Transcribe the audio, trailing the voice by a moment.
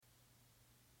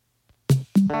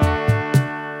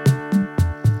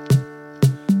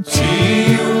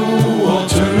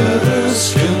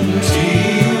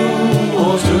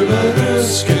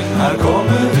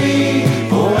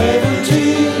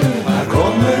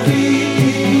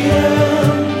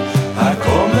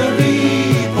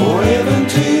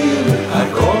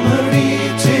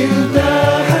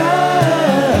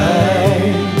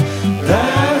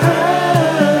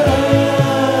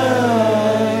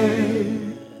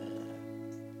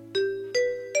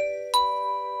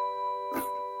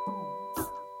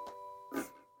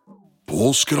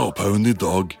På skraphaugen I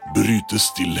dag brytes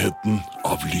stillheten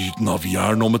av lyden av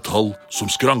jern og metall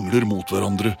som skrangler mot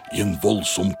hverandre I en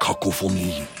voldsom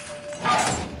kakofoni.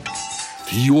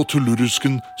 Tio og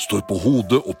Tullurusken står på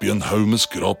hodet oppi en haug med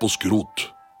skrap og skrot.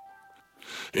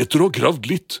 Etter å ha gravd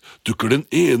litt, dukker den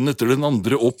ene etter den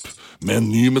andre opp med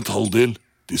en ny metalldel.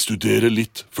 De studerer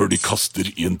litt før de kaster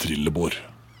I en trillebår.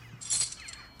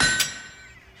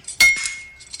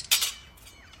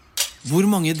 Hvor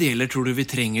mange deler tror du vi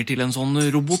trenger til en sånn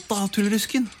robot da,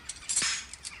 Tullurusken?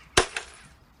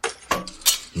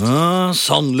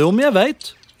 Sannelig om jeg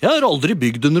vet. Jeg har aldri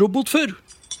bygd en robot før.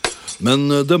 Men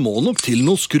det må nok til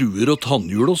noen skruer og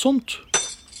tannhjul og sånt.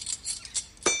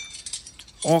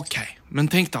 Ok, men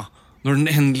tenk da, når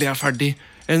den endelig ferdig.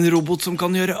 En robot som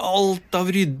kan gjøre alt av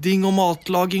rydding og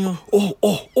matlaging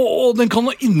og... Den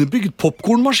kan ha innebygd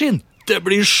popcornmaskin. Det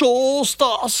blir så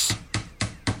stas.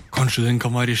 Kanskje den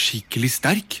kan være skikkelig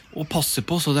sterk og passe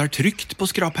på så det trygt på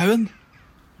skraphaugen.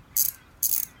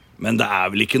 Men det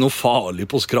vel ikke noe farlig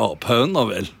på skraphaugen da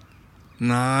vel?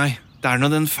 Nei, det nå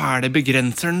den fæle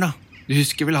begrenseren da. Du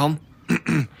husker vel han?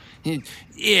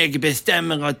 Jeg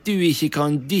bestemmer at du ikke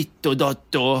kan ditt og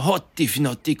datt og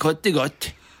hattifnatt I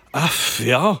kattegatt.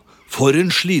 Ja, for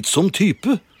en slitsom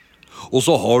type. Og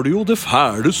så har du jo det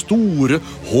fæle, store,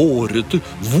 hårete,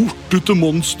 vortete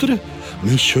monsteret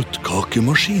med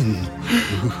kjøttkakemaskinen.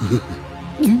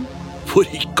 For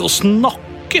ikke å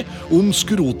snakke om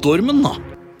skrotormen da.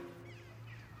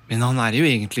 Men han jo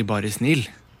egentlig bare snill.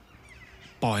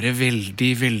 Bare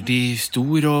veldig, veldig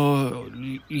stor og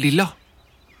lilla.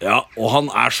 Ja, og han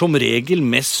som regel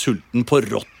mest sulten på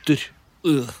rotter.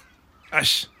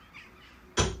 Æsj.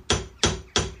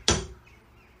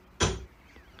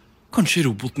 Kanskje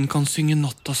roboten kan synge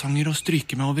nattasanger og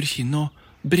stryke meg over kinnet og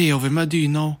bre over meg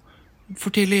dyna og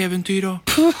fortelle eventyr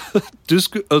og... Du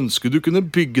skulle ønske du kunne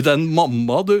bygge deg en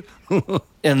mamma, du.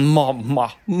 En mamma?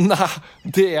 Nei,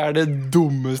 det det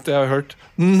dummeste jeg har hørt.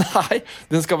 Nei,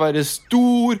 den skal være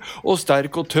stor og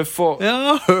sterk og tøff og...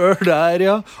 Ja, hør der,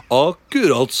 ja.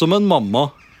 Akkurat som en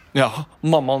mamma. Ja,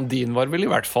 mammaen din var vel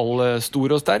I hvert fall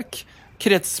stor og sterk.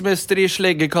 Kretsmester I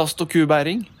sleggekast og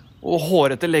kubæring. Og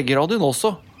hårete legger hadde hun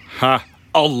også. Hæ?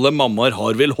 Alle mammaer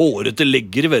har vel hårete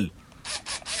legger, vel?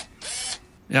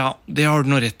 Ja, det har du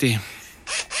noe rett I.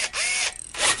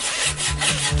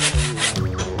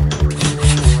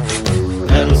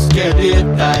 Ønsker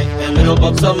du deg en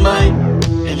robot som meg?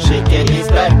 En skikkelig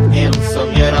sterk, en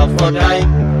som gjør alt for deg.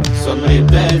 Som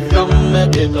rydder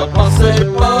rommet ditt og passer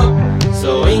på,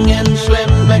 så ingen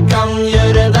slemme kan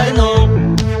gjøre deg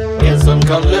noe. En som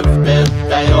kan løfte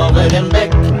deg over en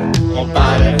bekk og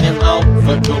bære en alt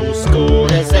for tung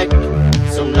skolesekk.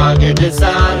 Som lager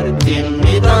dessert til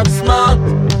middagsmat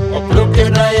og plukker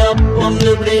deg opp om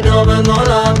du blir doven og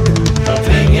lat. Da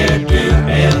trenger du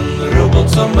en robot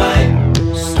som meg.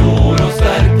 Stor og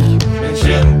sterk, men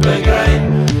kjempegrei.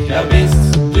 Ja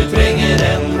visst, du trenger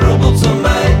en robot som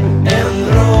meg. En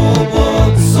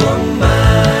robot som meg.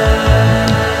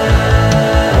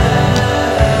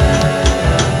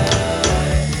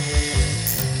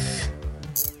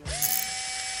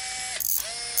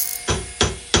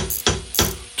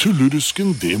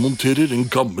 Tullurusken demonterer en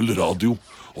gammel radio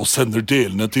og sender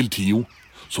delene til Tio,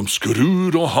 som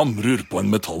skrur og hamrer på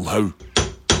en metallhaug.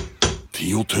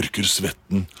 Tio tørker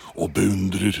svetten og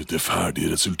beundrer det ferdige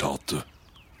resultatet.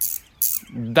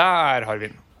 Der har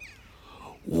vi den.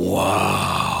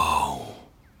 Wow!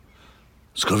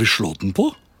 Skal vi slå den på?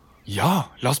 Ja,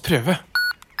 la oss prøve.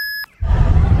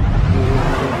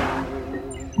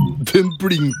 Den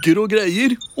blinker og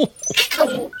greier.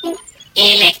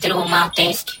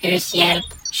 Elektromatisk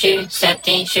hushjelp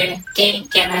 777 til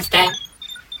tjeneste.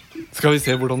 Skal vi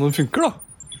se hvordan den funker da?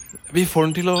 Vi får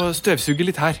den til å støvsuge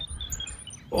litt her.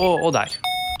 Og der.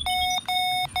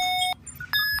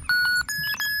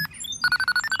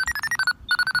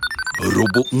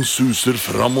 Roboten suser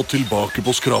fram og tilbake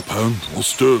på skraphaugen og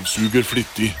støvsuger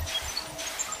flittig.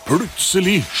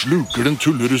 Plutselig sluker den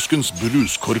Tulleruskens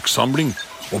bruskorksamling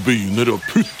og begynner å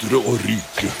putre og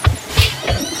ryke.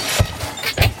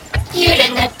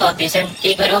 Hjulene på bussen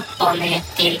de går opp og ned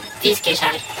til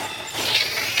fiskeskjær.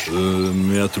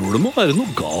 Jeg tror det må være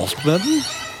noe galt med den.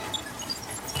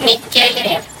 Mikkel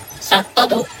Rev satt på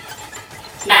do.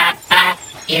 Bæ, bæ,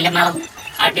 Gillemann,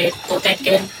 har du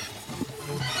potetgull?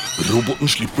 Roboten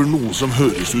slipper noe som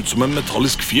høres ut som en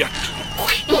metallisk fjert,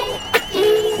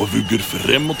 og vugger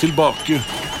frem og tilbake,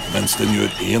 mens den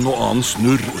gjør en og annen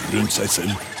snurr rundt seg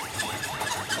selv.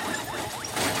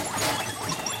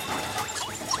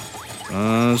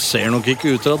 Ser nok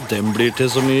ikke ut til at den blir til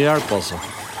så mye hjelp, altså.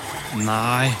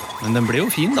 Nei, men den ble jo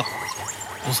fin da.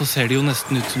 Og så ser det jo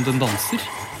nesten ut som den danser.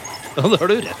 Ja, det har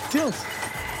du rett i, altså.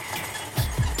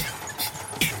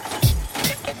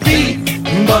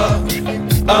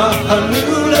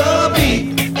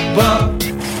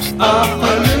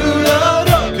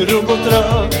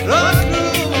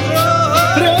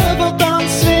 Prøv å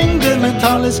danse, sving det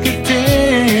metalliske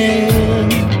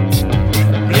ting.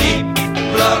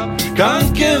 Kan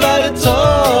ikke være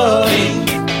tøff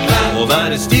å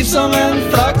være stiv som en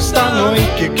flaggstang og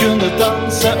ikke kunne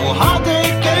danse og ha det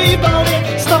gøy, bare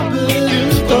stampe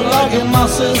rundt og lage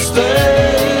masse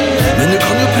støy. Men du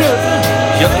kan jo prøve.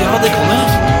 Ja, det kan jeg.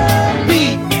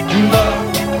 Biba,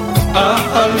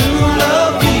 ahalula,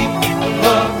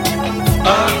 biba,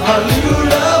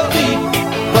 ahalula,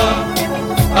 biba,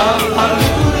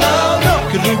 ahalula,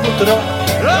 rock, robot, rock,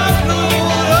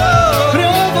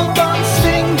 prøv å danse,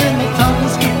 sving det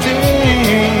metalliske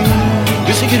ting.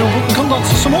 Hvis ikke roboten kan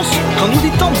danse som oss, kan jo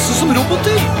de danse som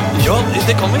roboter. Ja,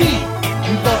 det kan vi.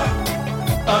 Biba,